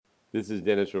This is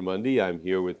Dennis Ramundi. I'm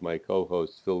here with my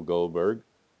co-host Phil Goldberg,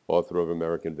 author of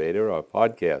American Vader, our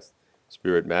podcast,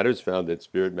 Spirit Matters, found at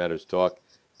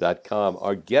spiritmatterstalk.com.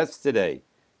 Our guest today,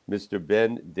 Mr.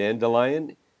 Ben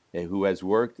Dandelion, who has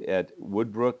worked at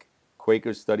Woodbrook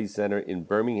Quaker Study Center in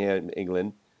Birmingham,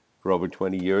 England, for over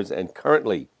 20 years and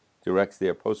currently directs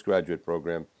their postgraduate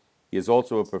program. He is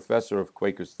also a professor of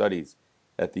Quaker Studies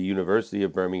at the University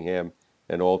of Birmingham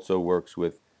and also works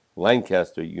with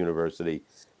Lancaster University.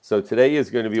 So today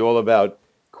is going to be all about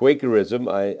Quakerism.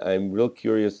 I'm real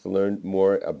curious to learn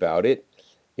more about it.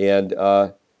 And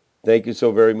thank you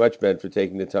so very much, Ben, for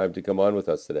taking the time to come on with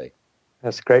us today.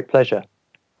 That's a great pleasure.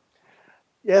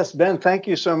 Yes, Ben, thank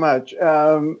you so much.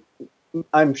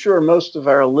 I'm sure most of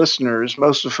our listeners,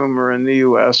 most of whom are in the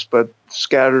U.S., but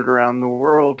scattered around the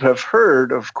world, have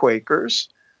heard of Quakers,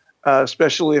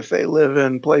 especially if they live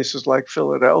in places like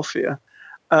Philadelphia.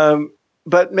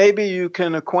 But maybe you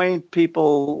can acquaint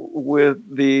people with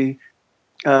the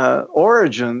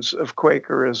origins of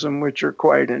Quakerism, which are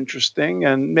quite interesting,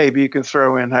 and maybe you can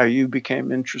throw in how you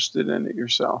became interested in it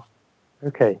yourself.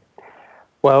 Okay.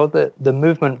 Well, the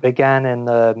movement began in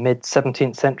the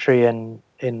mid-17th century in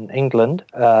England.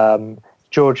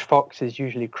 George Fox is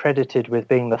usually credited with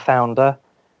being the founder,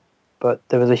 but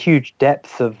there was a huge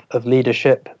depth of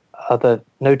leadership. Other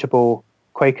notable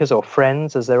Quakers, or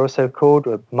Friends, as they're also called,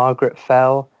 were Margaret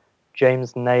Fell,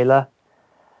 James Naylor.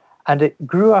 And it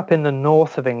grew up in the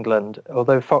north of England,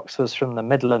 although Fox was from the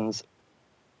Midlands,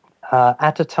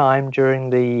 at a time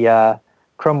during the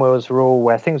Cromwell's rule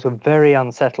where things were very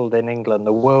unsettled in England.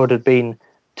 The world had been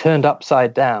turned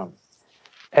upside down.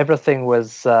 Everything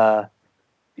was, up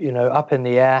in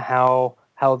the air, how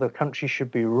the country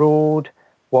should be ruled,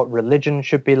 what religion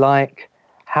should be like,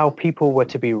 how people were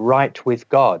to be right with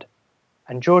God.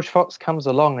 And George Fox comes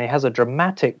along and he has a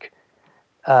dramatic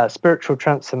spiritual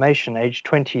transformation, age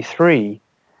 23,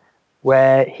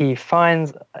 where he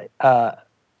finds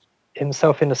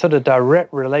himself in a sort of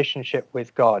direct relationship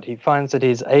with God. He finds that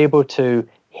he's able to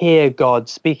hear God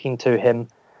speaking to him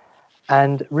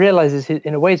and realizes,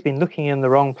 in a way, he's been looking in the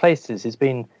wrong places. He's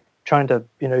been trying to,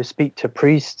 speak to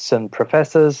priests and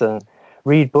professors and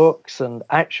read books, and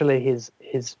actually his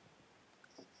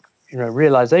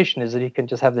realization is that he can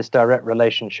just have this direct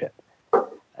relationship.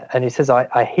 And he says,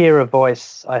 I hear a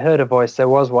voice, I heard a voice, there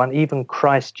was one, even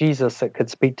Christ Jesus, that could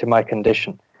speak to my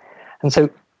condition. And so,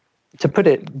 to put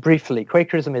it briefly,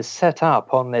 Quakerism is set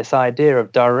up on this idea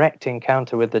of direct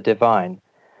encounter with the divine,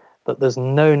 that there's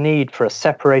no need for a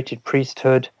separated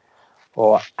priesthood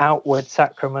or outward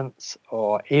sacraments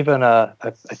or even a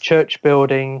church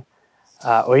building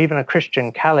or even a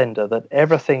Christian calendar, that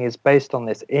everything is based on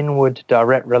this inward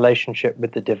direct relationship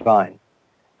with the divine.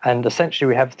 And essentially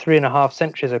we have 3.5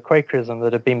 centuries of Quakerism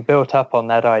that have been built up on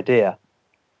that idea.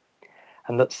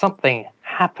 And that something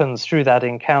happens through that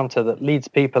encounter that leads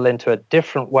people into a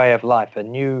different way of life, a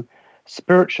new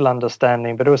spiritual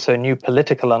understanding, but also a new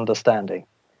political understanding.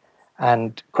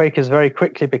 And Quakers very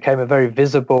quickly became a very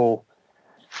visible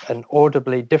and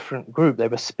audibly different group. They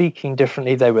were speaking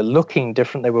differently, they were looking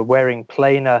different, they were wearing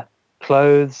plainer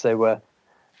clothes, they were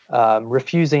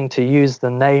refusing to use the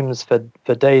names for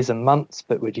days and months,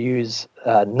 but would use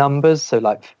numbers. So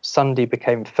like Sunday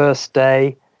became first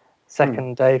day,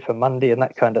 second day for Monday, and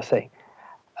that kind of thing.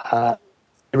 They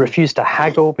refused to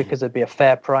haggle because there'd be a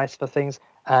fair price for things,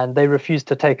 and they refused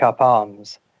to take up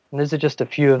arms. And those are just a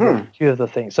few of the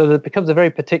things. So there becomes a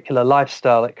very particular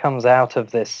lifestyle that comes out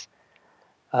of this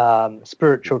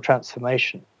spiritual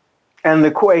transformation. And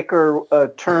the Quaker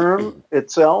term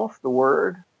itself, the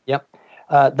word? Yep.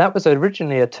 That was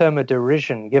originally a term of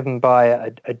derision given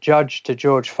by a judge to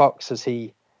George Fox as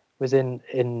he was in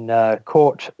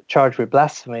court charged with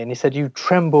blasphemy. And he said, "You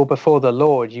tremble before the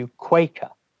Lord, you Quaker."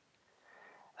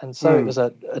 And so it was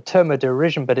a term of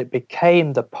derision, but it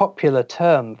became the popular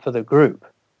term for the group.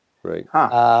 Right.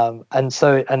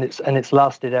 It's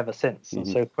lasted ever since. And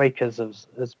so Quakers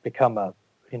has become a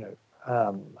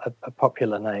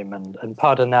popular name and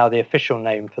part of now the official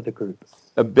name for the group.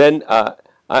 Ben,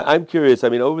 I'm curious. I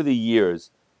mean, over the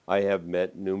years, I have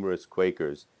met numerous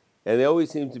Quakers, and they always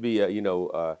seem to be,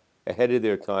 ahead of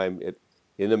their time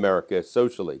in America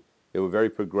socially. They were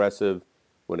very progressive.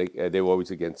 When they were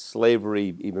always against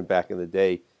slavery, even back in the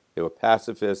day, they were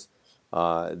pacifists.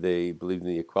 They believed in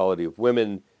the equality of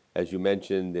women, as you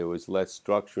mentioned. There was less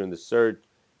structure in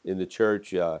the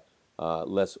church,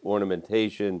 less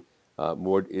ornamentation,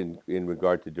 more in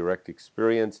regard to direct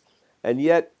experience. And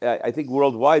yet, I think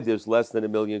worldwide there's less than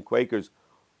 1 million Quakers.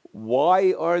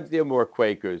 Why aren't there more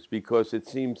Quakers? Because it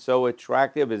seems so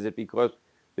attractive? Is it because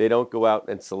they don't go out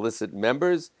and solicit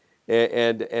members?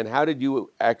 And how did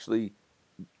you actually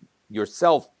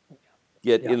yourself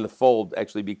get Yeah. in the fold,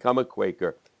 actually become a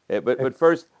Quaker. But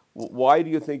first, why do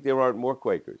you think there aren't more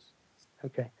Quakers?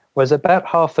 Okay. Well, there's about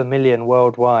 500,000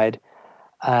 worldwide,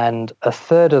 and a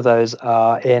third of those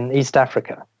are in East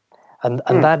Africa. And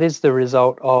that is the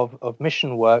result of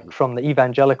mission work from the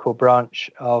evangelical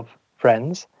branch of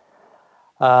Friends.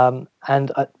 And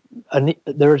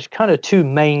there are kind of two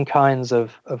main kinds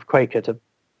of Quaker, to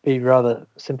be rather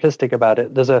simplistic about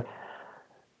it. There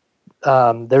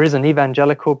is an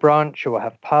evangelical branch who will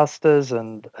have pastors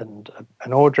and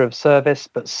an order of service,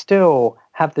 but still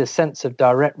have this sense of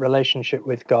direct relationship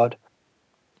with God.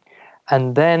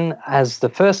 And then, as the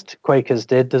first Quakers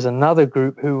did, there's another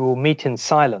group who will meet in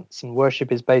silence, and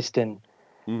worship is based in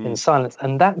silence.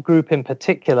 And that group in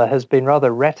particular has been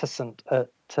rather reticent at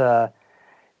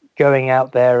going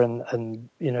out there and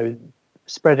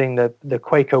spreading the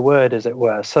Quaker word, as it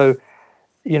were. So,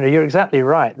 you're exactly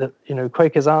right that,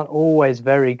 Quakers aren't always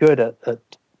very good at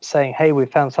saying, hey, we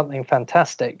found something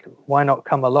fantastic, why not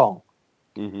come along?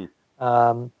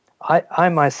 I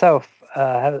myself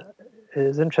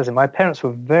it's interesting. My parents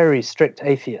were very strict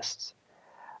atheists,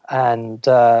 and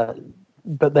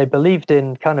but they believed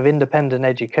in kind of independent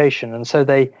education, and so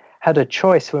they had a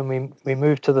choice when we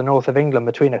moved to the north of England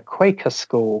between a Quaker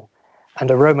school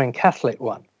and a Roman Catholic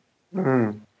one.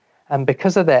 And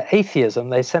because of their atheism,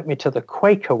 they sent me to the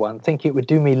Quaker one, thinking it would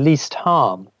do me least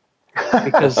harm,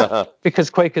 because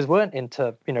Quakers weren't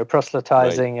into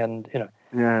proselytizing, and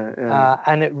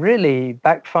and it really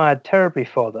backfired terribly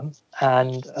for them.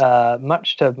 And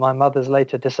much to my mother's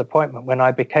later disappointment, when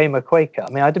I became a Quaker,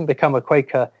 I mean, I didn't become a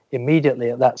Quaker immediately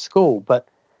at that school, but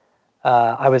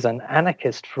I was an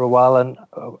anarchist for a while, and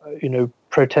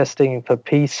protesting for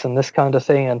peace and this kind of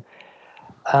thing.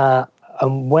 And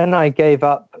when I gave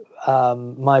up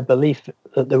my belief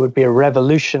that there would be a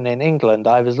revolution in England,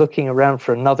 I was looking around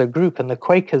for another group, and the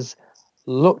Quakers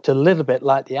looked a little bit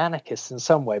like the anarchists in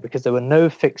some way, because there were no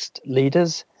fixed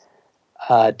leaders,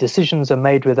 decisions are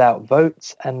made without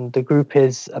votes, and the group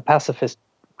is a pacifist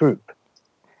group,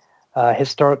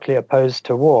 historically opposed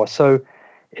to war. So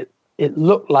it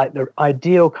looked like the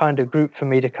ideal kind of group for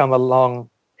me to come along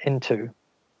into.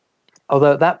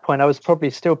 Although at that point I was probably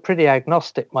still pretty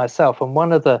agnostic myself, and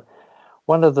one of the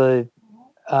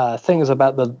things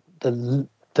about the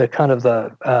kind of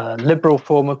the liberal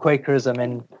form of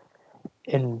Quakerism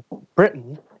in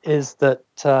Britain is that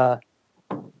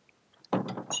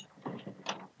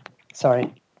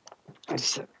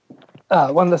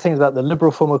one of the things about the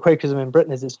liberal form of Quakerism in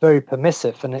Britain is it's very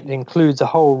permissive, and it includes a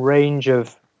whole range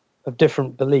of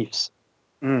different beliefs.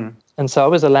 And so I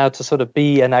was allowed to sort of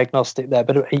be an agnostic there.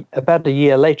 But about a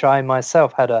year later, I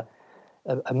myself had a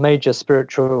major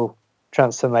spiritual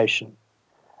transformation,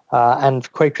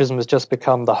 and Quakerism has just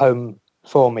become the home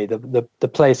for me, the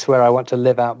place where I want to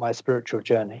live out my spiritual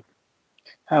journey.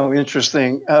 How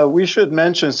interesting. We should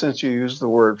mention, since you used the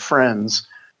word Friends,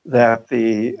 that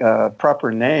the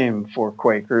proper name for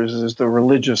Quakers is the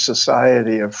Religious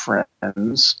Society of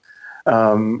Friends.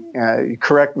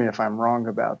 Correct me if I'm wrong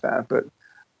about that, but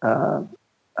no,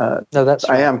 that's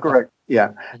right. I am correct.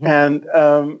 Yeah, and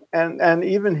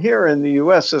even here in the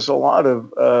U.S., there's a lot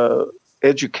of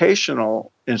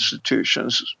educational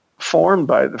institutions formed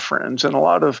by the Friends, and a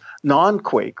lot of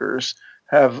non-Quakers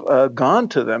have gone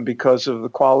to them because of the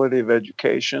quality of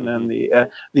education and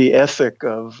the ethic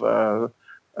of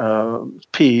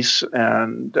peace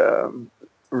and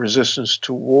resistance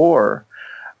to war.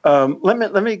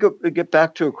 Let me get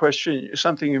back to a question,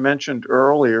 something you mentioned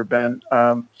earlier, Ben.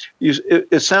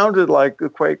 It sounded like the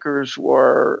Quakers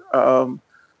were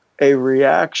a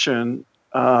reaction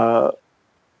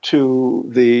to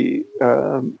the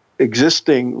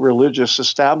existing religious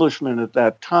establishment at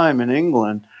that time in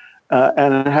England,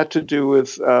 and it had to do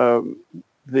with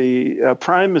the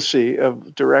primacy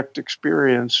of direct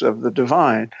experience of the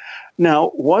divine.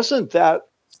 Now, wasn't that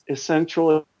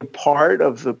essentially part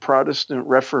of the Protestant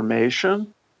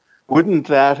Reformation? Wouldn't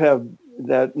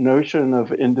that notion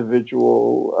of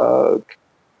individual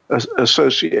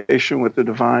association with the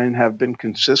divine have been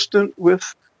consistent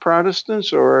with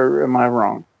Protestants, or am I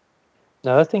wrong?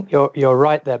 No, I think you're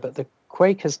right there, but the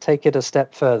Quakers take it a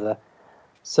step further.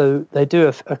 So they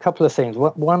do a couple of things.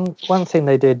 One thing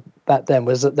they did back then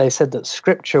was that they said that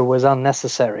Scripture was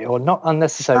unnecessary, or not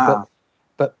unnecessary,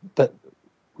 but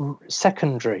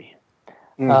secondary.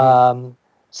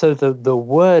 So the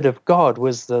Word of God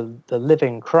was the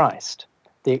living Christ,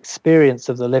 the experience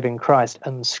of the living Christ,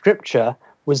 and Scripture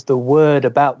was the Word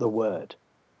about the Word.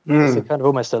 It's a kind of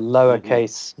almost a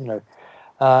lowercase,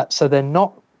 So they're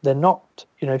not.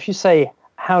 If you say,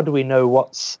 how do we know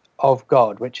what's of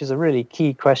God, which is a really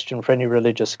key question for any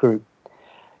religious group,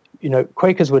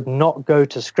 Quakers would not go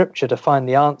to Scripture to find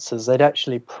the answers. They'd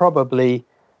actually probably,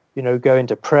 go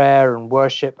into prayer and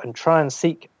worship and try and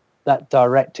seek that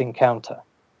direct encounter.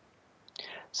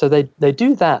 So they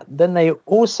do that. Then they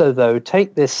also, though,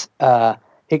 take this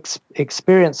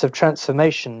experience of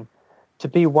transformation to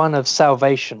be one of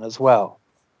salvation as well.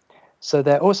 So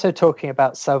they're also talking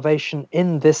about salvation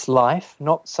in this life,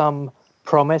 not some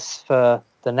promise for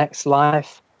the next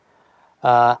life.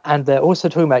 And they're also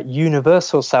talking about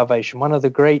universal salvation. One of the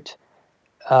great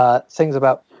things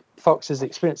about Fox's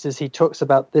experience is he talks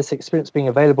about this experience being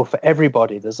available for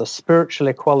everybody. There's a spiritual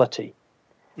equality.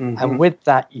 Mm-hmm. And with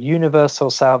that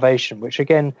universal salvation, which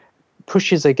again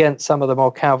pushes against some of the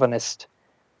more Calvinist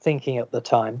thinking at the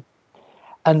time.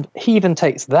 And he even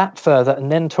takes that further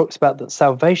and then talks about that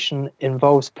salvation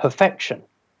involves perfection.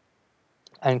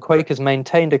 And Quakers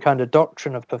maintained a kind of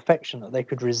doctrine of perfection, that they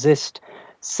could resist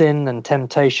sin and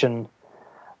temptation,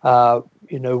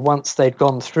 once they'd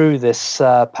gone through this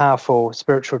powerful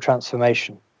spiritual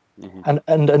transformation. Mm-hmm.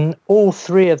 And all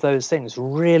three of those things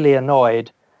really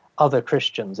annoyed other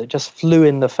Christians. It just flew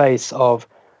in the face of,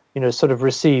 sort of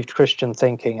received Christian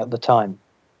thinking at the time.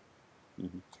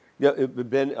 Mm-hmm. Yeah,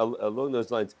 Ben, along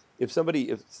those lines, if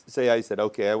say I said,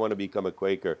 okay, I want to become a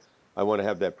Quaker, I want to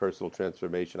have that personal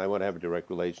transformation, I want to have a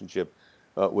direct relationship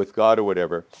with God or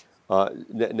whatever.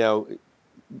 Now,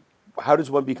 how does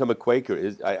one become a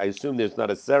Quaker? I assume there's not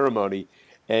a ceremony,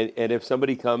 and if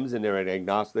somebody comes and they're an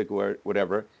agnostic or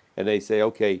whatever, and they say,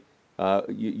 okay,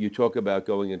 you talk about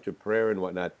going into prayer and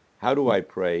whatnot. How do I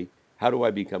pray? How do I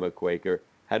become a Quaker?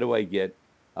 How do I get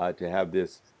to have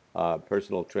this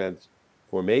personal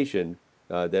transformation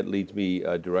that leads me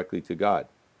directly to God?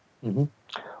 Mm-hmm.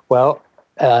 Well,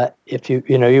 if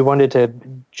you wanted to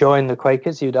join the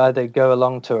Quakers, you'd either go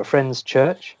along to a friend's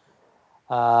church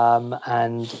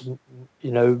and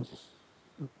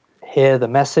hear the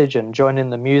message and join in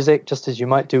the music, just as you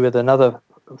might do with another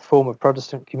form of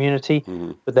Protestant community.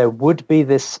 Mm-hmm. But there would be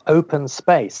this open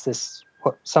space, this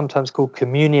what sometimes called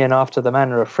communion after the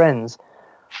manner of friends,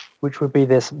 which would be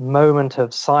this moment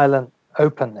of silent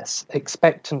openness,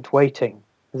 expectant waiting,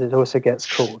 as it also gets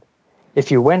called. If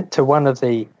you went to one of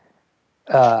the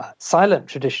silent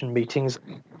tradition meetings,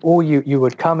 or you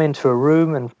would come into a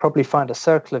room and probably find a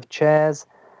circle of chairs,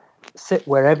 sit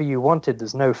wherever you wanted.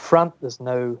 There's no front, there's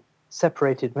no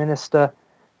separated minister,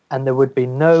 and there would be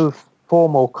no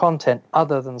formal content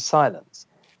other than silence.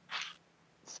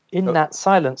 In that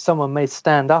silence, someone may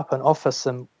stand up and offer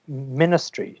some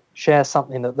ministry, share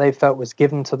something that they felt was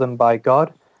given to them by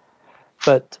God,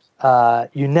 but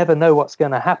you never know what's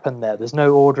going to happen there. There's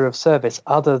no order of service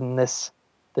other than this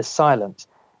silence.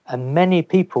 And many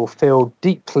people feel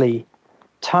deeply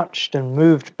touched and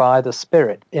moved by the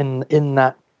Spirit in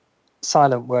that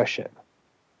silent worship.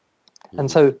 Mm-hmm.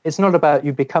 And so it's not about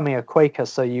you becoming a Quaker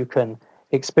so you can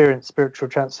experience spiritual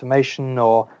transformation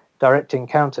or direct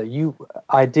encounter. You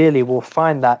ideally will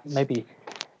find that maybe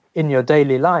in your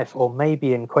daily life or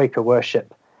maybe in Quaker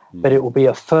worship. Mm-hmm. But it will be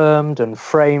affirmed and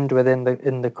framed within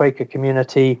the Quaker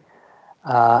community,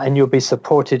 and you'll be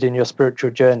supported in your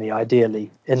spiritual journey,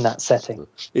 ideally, in that setting.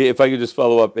 If I could just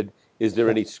follow up, is there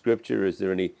any scripture? Does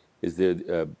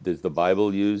the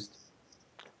Bible used?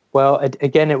 Well,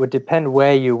 again, it would depend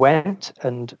where you went,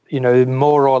 and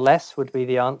more or less would be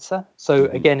the answer. So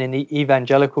mm-hmm. Again, in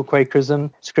evangelical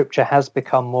Quakerism, scripture has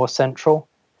become more central.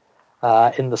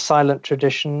 In the silent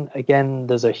tradition, again,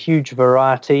 there's a huge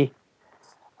variety.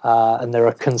 And there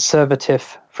are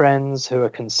conservative friends who are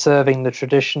conserving the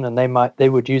tradition, and they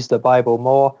would use the Bible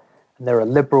more. And there are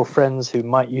liberal friends who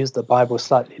might use the Bible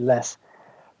slightly less.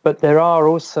 But there are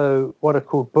also what are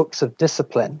called books of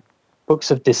discipline, books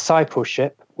of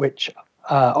discipleship, which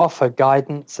offer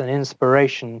guidance and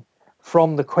inspiration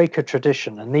from the Quaker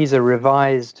tradition. And these are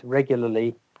revised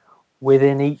regularly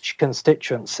within each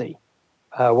constituency.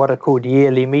 What are called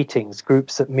yearly meetings,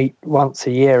 groups that meet once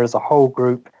a year as a whole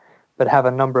group, but have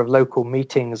a number of local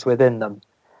meetings within them.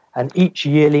 And each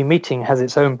yearly meeting has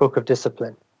its own book of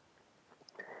discipline.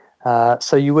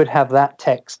 So you would have that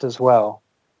text as well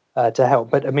to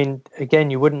help. But I mean, again,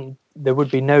 there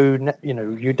would be no,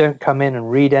 you don't come in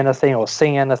and read anything or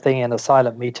sing anything in a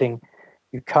silent meeting.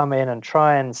 You come in and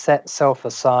try and set self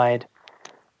aside,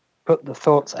 put the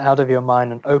thoughts out of your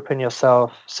mind and open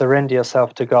yourself, surrender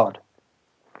yourself to God.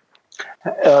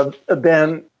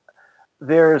 Ben,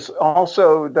 there's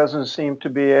also doesn't seem to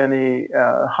be any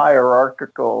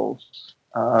hierarchical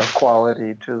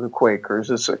quality to the Quakers.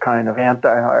 It's a kind of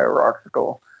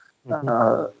anti-hierarchical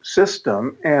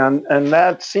system, and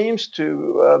that seems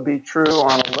to be true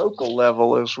on a local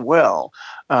level as well.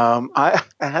 I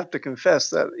have to confess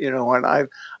that when I've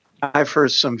I've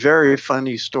heard some very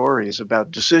funny stories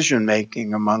about decision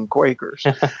making among Quakers.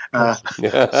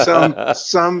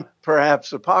 Some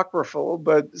perhaps apocryphal,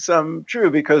 but some true,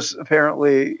 because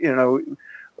apparently,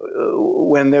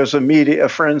 when there's a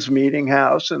friend's meeting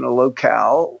house in a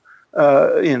locale,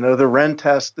 the rent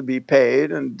has to be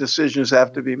paid and decisions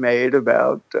have to be made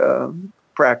about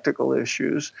practical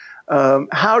issues.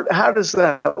 How does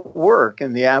that work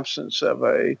in the absence of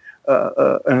an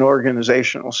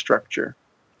organizational structure?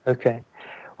 Okay.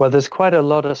 Well, there's quite a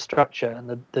lot of structure,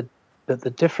 and the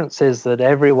difference is that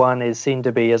everyone is seen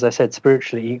to be, as I said,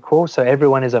 spiritually equal. So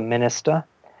everyone is a minister.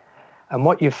 And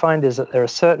what you find is that there are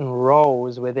certain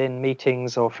roles within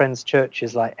meetings or friends'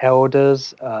 churches, like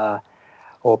elders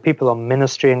or people on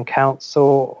ministry and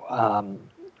council,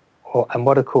 and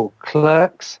what are called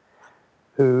clerks,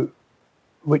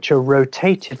 which are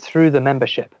rotated through the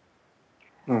membership.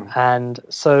 And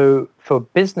so for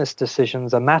business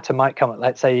decisions, a matter might come up,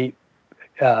 let's say,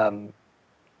 I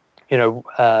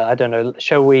don't know,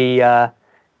 shall we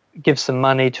give some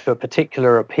money to a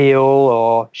particular appeal,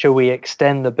 or shall we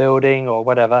extend the building or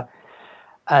whatever?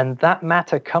 And that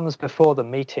matter comes before the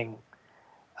meeting,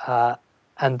 and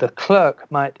the clerk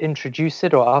might introduce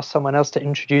it or ask someone else to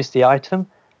introduce the item,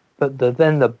 but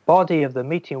then the body of the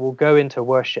meeting will go into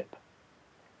worship.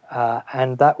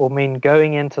 And that will mean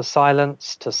going into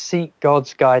silence to seek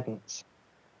God's guidance,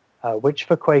 which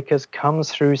for Quakers comes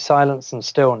through silence and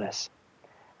stillness.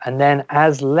 And then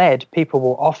as led, people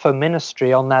will offer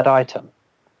ministry on that item.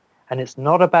 And it's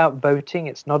not about voting,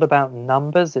 it's not about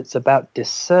numbers, it's about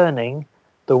discerning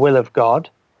the will of God.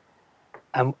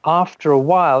 And after a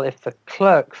while, if the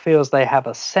clerk feels they have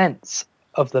a sense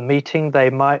of the meeting, they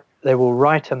will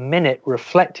write a minute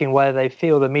reflecting where they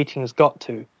feel the meeting's got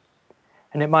to.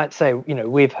 And it might say,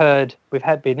 we've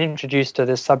been introduced to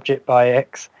this subject by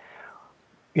X.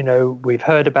 We've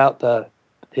heard about the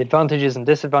advantages and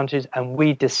disadvantages, and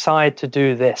we decide to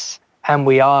do this, and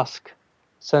we ask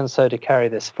so-and-so to carry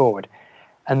this forward.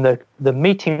 And the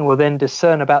meeting will then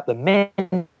discern about the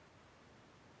minute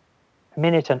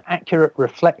an accurate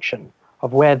reflection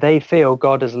of where they feel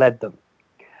God has led them.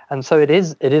 And so it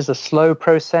is a slow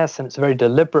process, and it's a very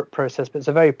deliberate process, but it's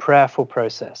a very prayerful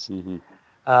process. Mm-hmm.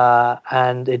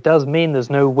 And it does mean there's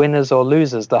no winners or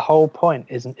losers. The whole point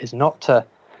is not to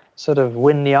sort of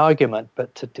win the argument,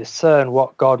 but to discern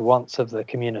what God wants of the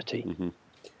community. Mm-hmm.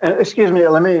 Excuse me,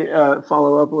 let me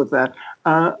follow up with that.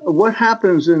 What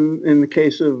happens in the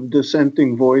case of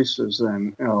dissenting voices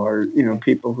then, or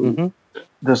people who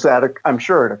does that? I'm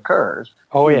sure it occurs.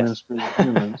 Oh yes.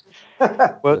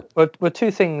 Well,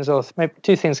 two things, or maybe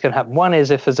two things can happen. One is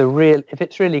if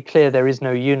it's really clear there is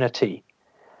no unity,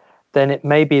 then it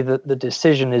may be that the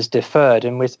decision is deferred,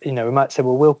 and we might say,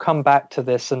 well, we'll come back to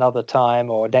this another time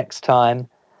or next time,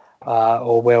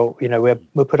 or we'll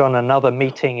put on another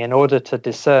meeting in order to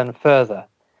discern further,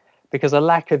 because a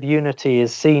lack of unity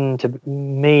is seen to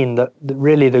mean that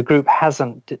really the group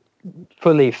hasn't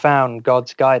fully found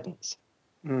God's guidance.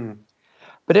 Mm.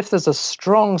 But if there's a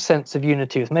strong sense of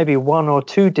unity with maybe one or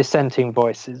two dissenting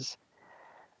voices,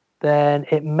 then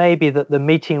it may be that the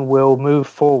meeting will move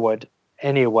forward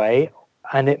anyway,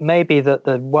 and it may be that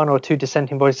the one or two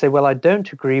dissenting voices say, well, I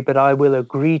don't agree, but I will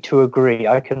agree to agree.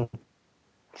 I can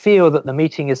feel that the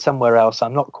meeting is somewhere else.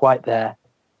 I'm not quite there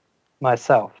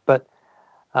myself. But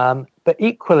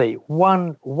equally,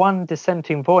 one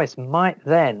dissenting voice might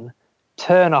then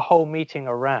turn a whole meeting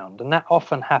around, and that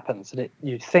often happens.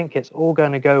 You think it's all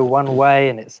going to go one way,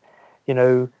 and it's,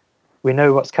 we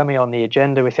know what's coming on the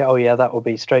agenda. We think, oh yeah, that will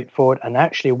be straightforward. And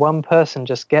actually, one person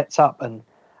just gets up and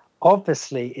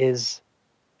obviously is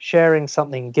sharing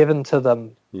something given to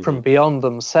them from beyond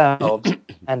themselves,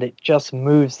 and it just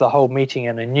moves the whole meeting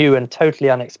in a new and totally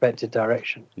unexpected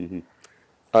direction.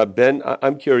 Mm-hmm. Ben,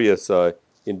 I'm curious,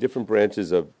 in different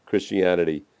branches of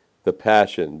Christianity, the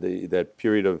passion, that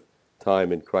period of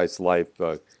time in Christ's life,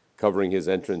 covering his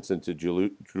entrance into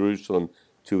Jerusalem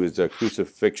to his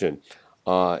crucifixion,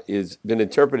 is been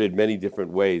interpreted many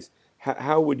different ways.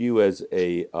 How would you, as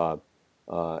a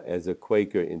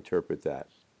Quaker, interpret that?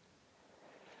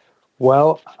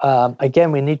 Well,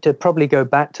 again, we need to probably go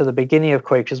back to the beginning of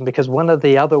Quakerism, because one of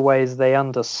the other ways they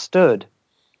understood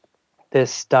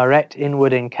this direct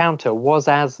inward encounter was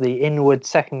as the inward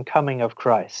second coming of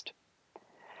Christ.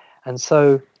 And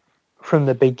so from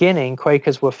the beginning,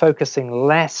 Quakers were focusing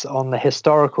less on the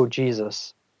historical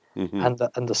Jesus and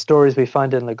the stories we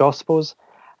find in the Gospels,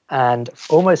 and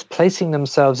almost placing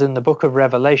themselves in the book of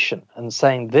Revelation and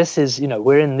saying, this is,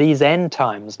 we're in these end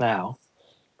times now.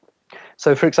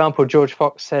 So, for example, George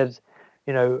Fox said,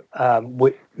 we're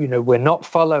not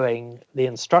following the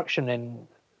instruction in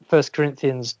 1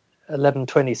 Corinthians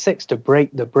 11:26 to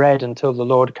break the bread until the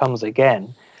Lord comes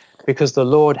again, because the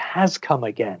Lord has come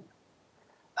again.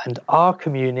 And our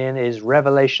communion is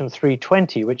Revelation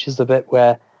 3:20, which is the bit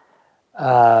where,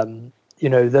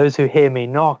 those who hear me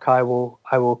knock, I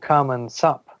will come and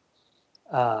sup,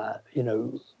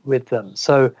 with them.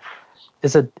 So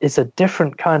it's a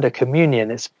different kind of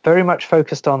communion. It's very much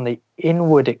focused on the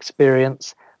inward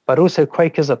experience, but also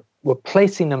Quakers were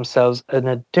placing themselves in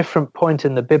a different point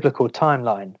in the biblical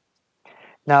timeline.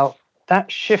 Now,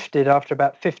 that shifted after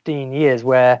about 15 years,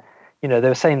 where, they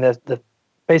were saying that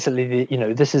basically,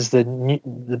 this is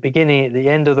the beginning, the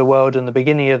end of the world and the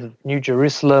beginning of New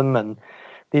Jerusalem and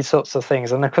these sorts of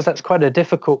things. And of course, that's quite a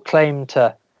difficult claim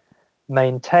to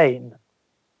maintain.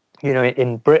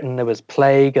 In Britain, there was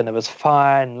plague and there was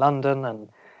fire in London, and,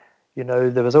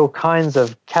 there was all kinds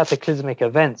of cataclysmic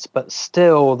events, but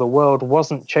still the world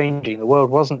wasn't changing. The world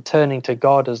wasn't turning to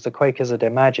God as the Quakers had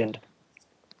imagined.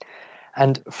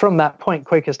 And from that point,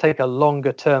 Quakers take a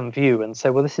longer-term view and say,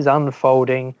 well, this is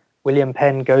unfolding. William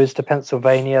Penn goes to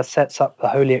Pennsylvania, sets up the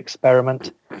Holy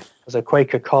Experiment as a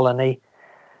Quaker colony.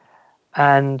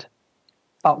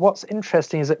 But what's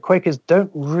interesting is that Quakers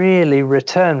don't really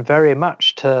return very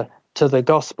much to the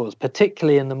Gospels,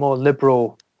 particularly in the more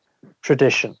liberal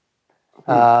tradition.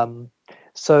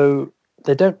 So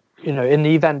they don't, in the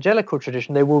evangelical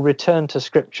tradition, they will return to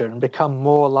Scripture and become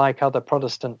more like other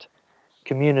Protestant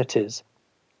communities.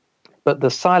 But the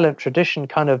silent tradition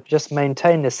kind of just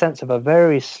maintained a sense of a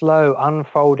very slow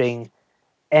unfolding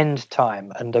end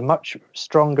time and a much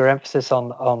stronger emphasis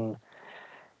on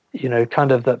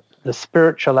kind of the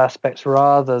spiritual aspects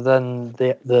rather than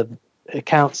the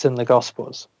accounts in the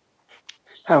Gospels.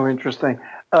 How interesting.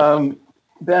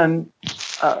 Ben,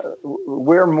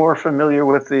 we're more familiar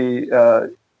with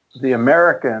the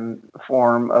American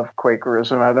form of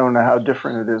Quakerism. I don't know how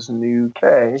different it is in the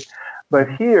UK, but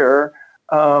here,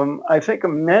 I think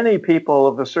many people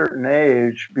of a certain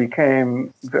age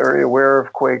became very aware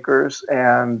of Quakers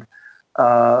and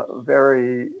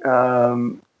very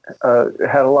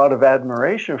had a lot of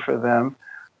admiration for them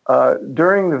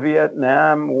during the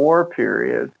Vietnam War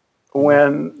period,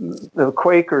 when the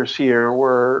Quakers here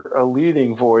were a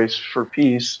leading voice for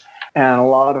peace, and a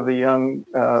lot of the young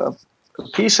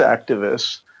peace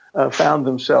activists found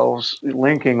themselves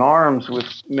linking arms with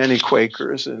many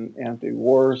Quakers in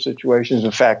anti-war situations.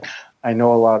 In fact, I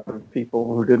know a lot of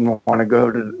people who didn't want to go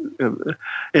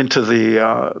into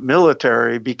the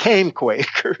military became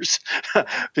Quakers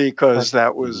because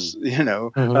that was,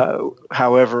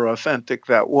 however authentic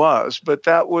that was. But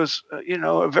that was,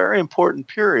 a very important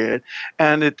period,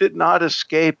 and it did not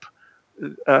escape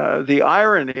the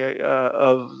irony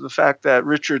of the fact that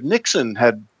Richard Nixon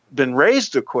had been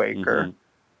raised a Quaker.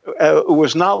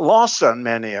 Was not lost on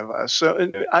many of us.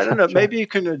 So I don't know. Maybe you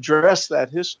can address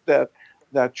that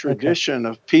that tradition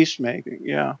of peacemaking.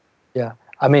 Yeah.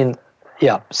 I mean,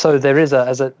 So there's been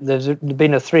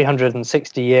a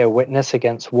 360-year witness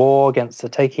against war, against the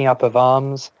taking up of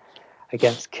arms,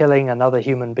 against killing another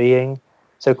human being.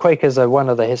 So Quakers are one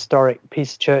of the historic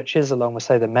peace churches, along with,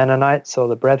 say, the Mennonites or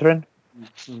the Brethren.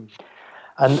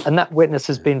 And that witness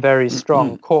has been very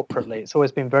strong corporately. It's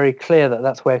always been very clear that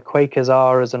that's where Quakers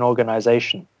are as an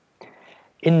organization.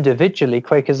 Individually,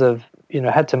 Quakers have,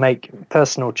 had to make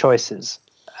personal choices.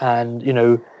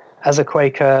 And, as a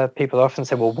Quaker, people often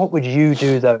say, well, what would you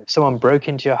do, though, if someone broke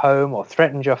into your home or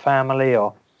threatened your family?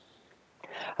 And,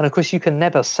 of course, you can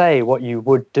never say what you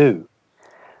would do.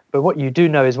 But what you do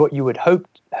know is what you would hope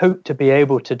to be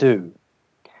able to do.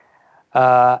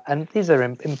 And these are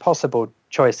impossible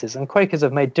choices, and Quakers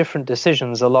have made different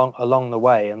decisions along the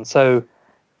way. And so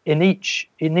in each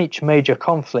major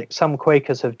conflict, some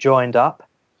Quakers have joined up,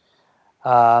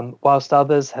 whilst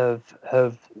others have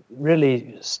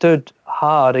really stood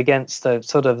hard against the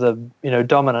sort of the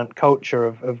dominant culture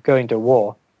of going to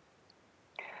war.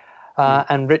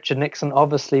 And Richard Nixon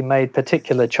obviously made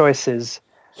particular choices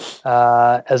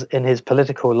as in his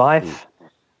political life.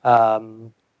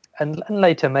 And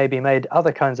later maybe made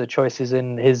other kinds of choices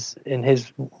in his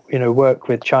work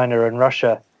with China and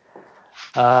Russia.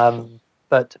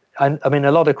 But I mean,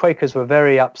 a lot of Quakers were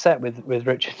very upset with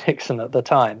Richard Nixon at the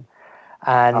time,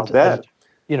 and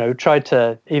tried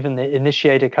to even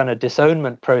initiate a kind of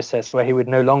disownment process where he would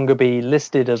no longer be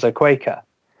listed as a Quaker.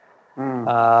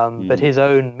 But his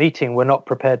own meeting were not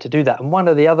prepared to do that. And one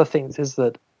of the other things is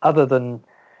that, other than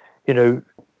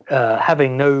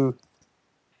having no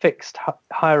fixed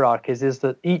hierarchies, is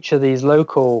that each of these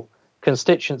local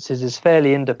constituencies is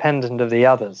fairly independent of the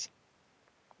others.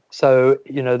 So,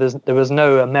 there was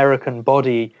no American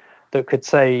body that could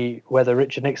say whether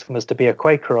Richard Nixon was to be a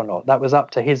Quaker or not. That was up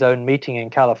to his own meeting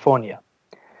in California.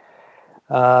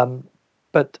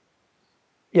 But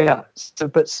yeah,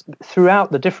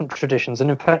 throughout the different traditions,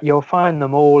 and in fact, you'll find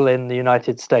them all in the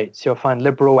United States. You'll find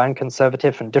liberal and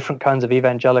conservative and different kinds of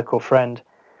evangelical friend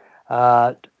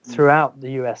throughout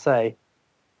the USA.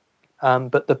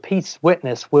 But the peace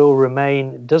witness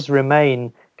does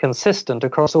remain consistent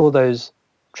across all those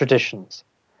traditions.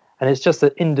 And it's just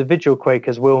that individual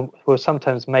Quakers will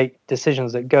sometimes make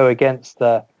decisions that go against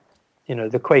the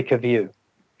Quaker view.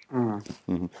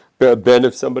 Mm-hmm. Ben,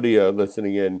 if somebody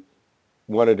listening in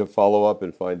wanted to follow up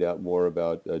and find out more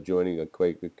about joining a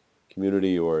Quaker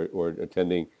community or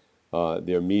attending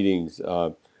their meetings,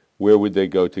 where would they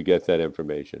go to get that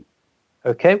information?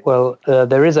 Okay, well,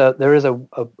 there is a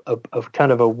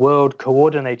kind of a world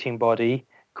coordinating body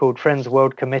called Friends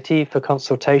World Committee for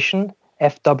Consultation,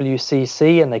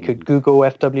 FWCC, and they could Google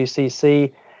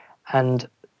FWCC, and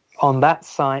on that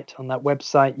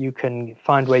website, you can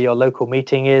find where your local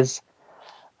meeting is,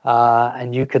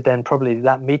 and you could then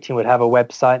that meeting would have a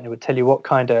website, and it would tell you what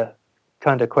kind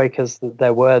of Quakers that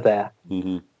there were there.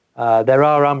 Mm-hmm. There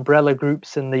are umbrella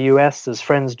groups in the US. There's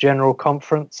Friends General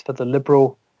Conference for the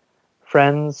liberal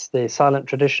Friends, the silent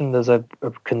tradition. There's a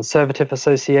conservative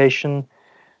association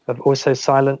of also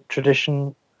silent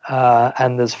tradition,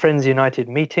 and there's Friends United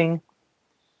Meeting,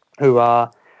 who are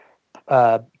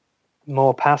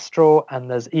more pastoral, and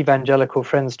there's Evangelical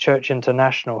Friends Church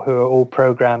International, who are all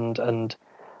programmed and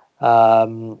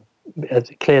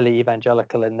clearly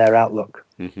evangelical in their outlook.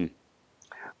 Mm-hmm.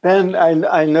 Ben,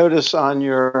 I notice on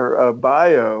your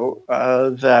bio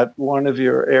that one of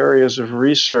your areas of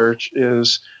research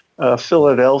is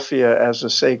Philadelphia as a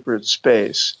sacred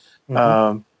space.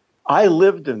 Mm-hmm. I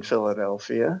lived in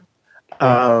Philadelphia,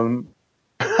 and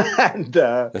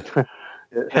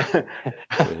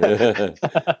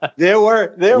there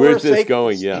were Where's this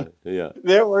going? Yeah.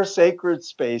 There were sacred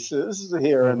spaces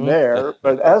here and there,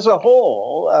 but as a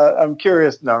whole, I'm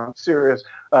curious. No, I'm serious.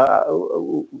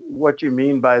 What you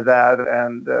mean by that,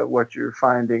 and what you're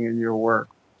finding in your work?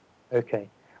 Okay.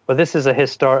 Well, this is a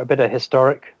bit of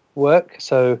historic work.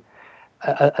 So,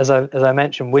 as I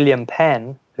mentioned, William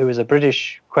Penn, who was a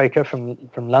British Quaker from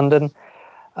London,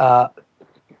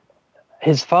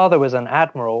 his father was an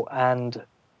admiral, and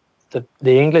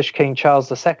the English King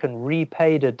Charles II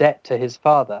repaid a debt to his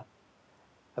father,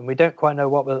 and we don't quite know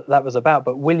what that was about.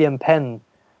 But William Penn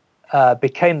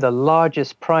became the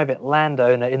largest private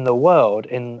landowner in the world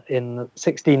in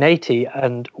 1680,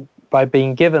 and by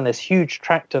being given this huge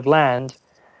tract of land,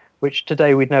 which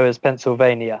today we know as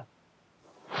Pennsylvania.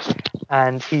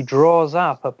 And he draws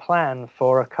up a plan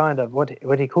for a kind of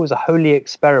what he calls a holy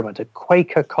experiment, a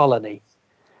Quaker colony,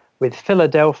 with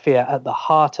Philadelphia at the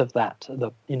heart of that,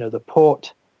 the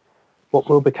port, what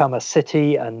will become a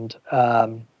city, and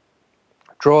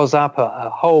draws up a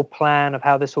whole plan of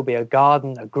how this will be a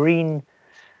garden, a green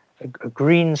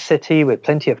city with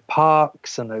plenty of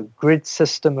parks and a grid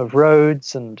system of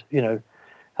roads, and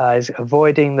is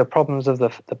avoiding the problems of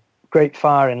the Great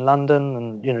Fire in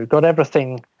London, and got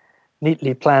everything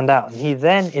neatly planned out. And he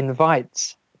then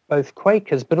invites both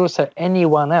Quakers but also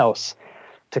anyone else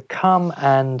to come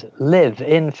and live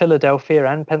in Philadelphia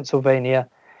and Pennsylvania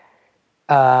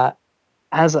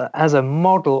as a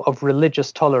model of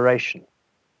religious toleration.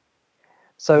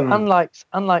 So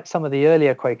unlike some of the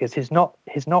earlier Quakers, he's not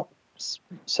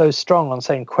so strong on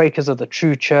saying Quakers are the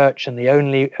true church and the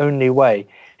only way.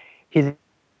 He's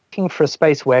looking for a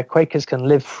space where Quakers can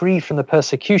live free from the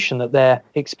persecution that they're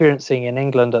experiencing in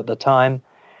England at the time.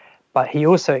 But he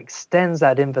also extends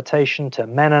that invitation to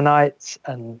Mennonites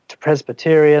and to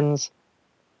Presbyterians,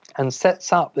 and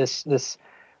sets up this.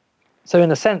 So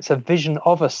in a sense, a vision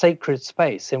of a sacred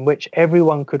space in which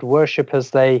everyone could worship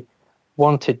as they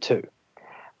wanted to,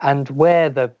 and where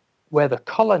the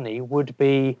colony would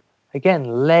be, again,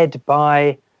 led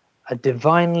by a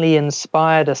divinely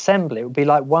inspired assembly. It would be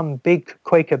like one big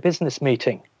Quaker business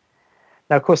meeting.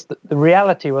 Now, of course, the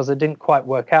reality was it didn't quite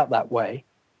work out that way.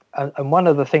 And one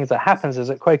of the things that happens is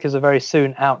that Quakers are very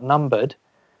soon outnumbered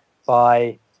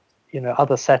by,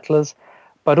 other settlers,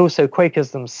 but also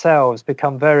Quakers themselves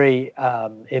become very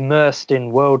immersed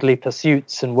in worldly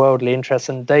pursuits and worldly interests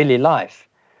and daily life.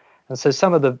 And so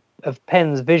some of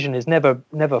Penn's vision is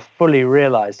never fully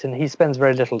realized, and he spends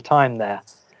very little time there.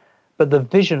 But the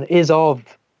vision is of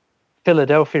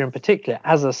Philadelphia in particular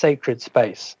as a sacred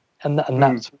space, and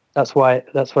that's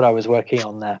what I was working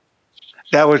on there.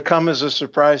 That would come as a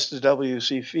surprise to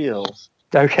W.C. Fields.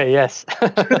 Okay, yes.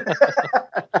 That's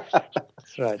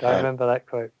right. I remember that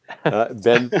quote.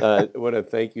 Ben, I want to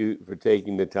thank you for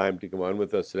taking the time to come on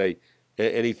with us today.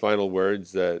 Any final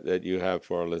words that you have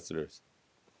for our listeners?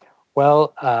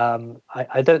 Well,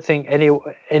 I don't think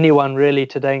anyone really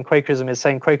today in Quakerism is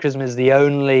saying Quakerism is the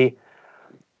only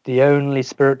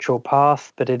spiritual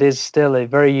path, but it is still a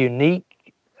very unique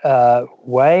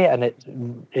way, and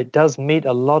it does meet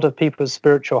a lot of people's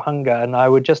spiritual hunger. And I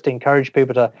would just encourage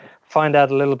people to find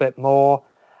out a little bit more,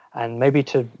 and maybe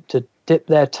to dip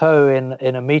their toe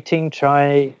in a meeting,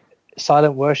 try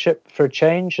silent worship for a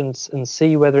change, and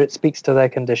see whether it speaks to their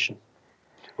condition.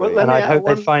 Well, And I hope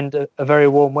they find a very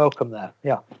warm welcome there.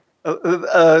 Yeah.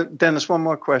 Dennis, one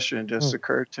more question just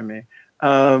occurred to me.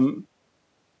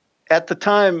 At the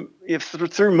time,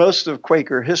 through most of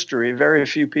Quaker history, very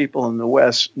few people in the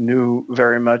West knew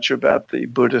very much about the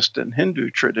Buddhist and Hindu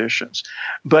traditions.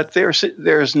 But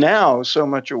there's now so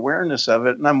much awareness of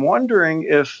it, and I'm wondering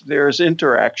if there's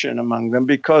interaction among them,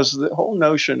 because the whole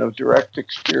notion of direct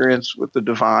experience with the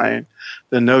divine,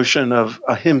 the notion of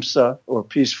ahimsa or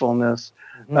peacefulness,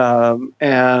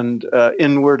 and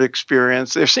inward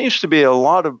experience, there seems to be a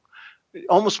lot of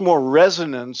almost more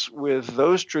resonance with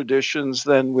those traditions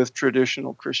than with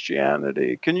traditional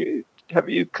Christianity. Have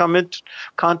you come into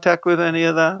contact with any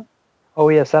of that? Oh,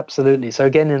 yes, absolutely. So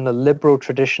again, in the liberal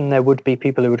tradition, there would be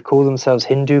people who would call themselves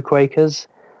Hindu Quakers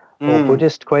or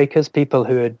Buddhist Quakers, people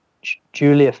who are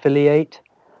duly affiliate.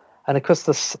 And of course,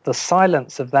 the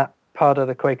silence of that part of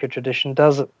the Quaker tradition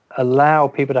does allow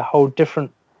people to hold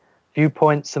different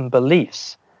viewpoints and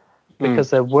beliefs, because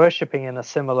they're worshipping in a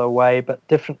similar way, but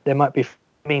different. They might be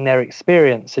framing their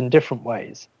experience in different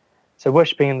ways. So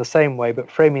worshipping in the same way, but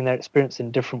framing their experience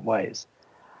in different ways.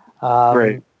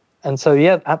 Great. And so,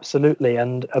 yeah, absolutely.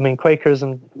 And I mean,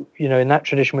 Quakerism, in that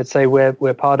tradition would say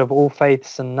we're part of all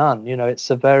faiths and none. It's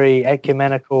a very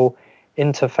ecumenical,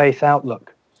 interfaith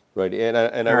outlook. Right, and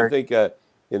I would think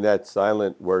in that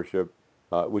silent worship,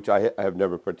 which I have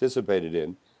never participated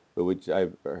in, but which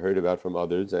I've heard about from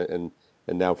others, and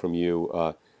now from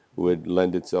you, would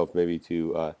lend itself maybe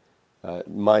to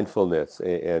mindfulness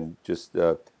and just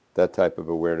that type of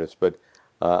awareness. But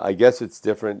I guess it's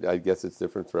different. I guess it's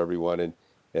different for everyone.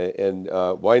 And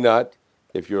why not,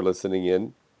 if you're listening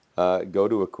in, go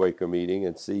to a Quaker meeting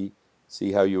and see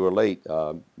how you relate.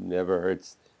 Never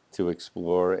hurts to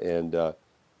explore. And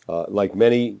like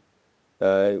many,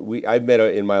 I've met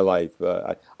in my life.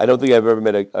 I don't think I've ever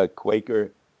met a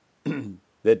Quaker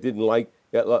that didn't like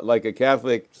a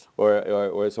Catholic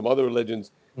or some other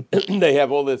religions. They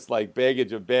have all this like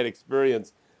baggage of bad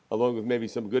experience, along with maybe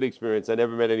some good experience. I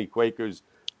never met any Quakers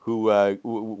who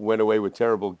went away with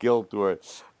terrible guilt or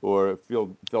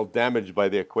felt damaged by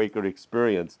their Quaker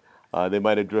experience. They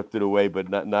might have drifted away, but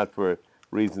not for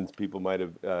reasons people might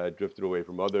have drifted away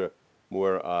from other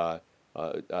more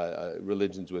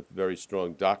religions with very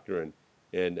strong doctrine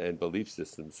and belief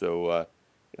systems. So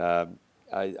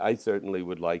I certainly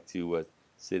would like to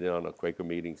sit in on a Quaker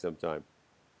meeting sometime.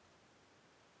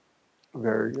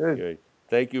 Very good. Okay.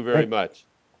 Thank you very much.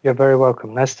 You're very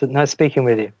welcome. Nice speaking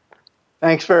with you.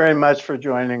 Thanks very much for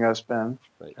joining us, Ben.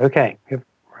 Okay.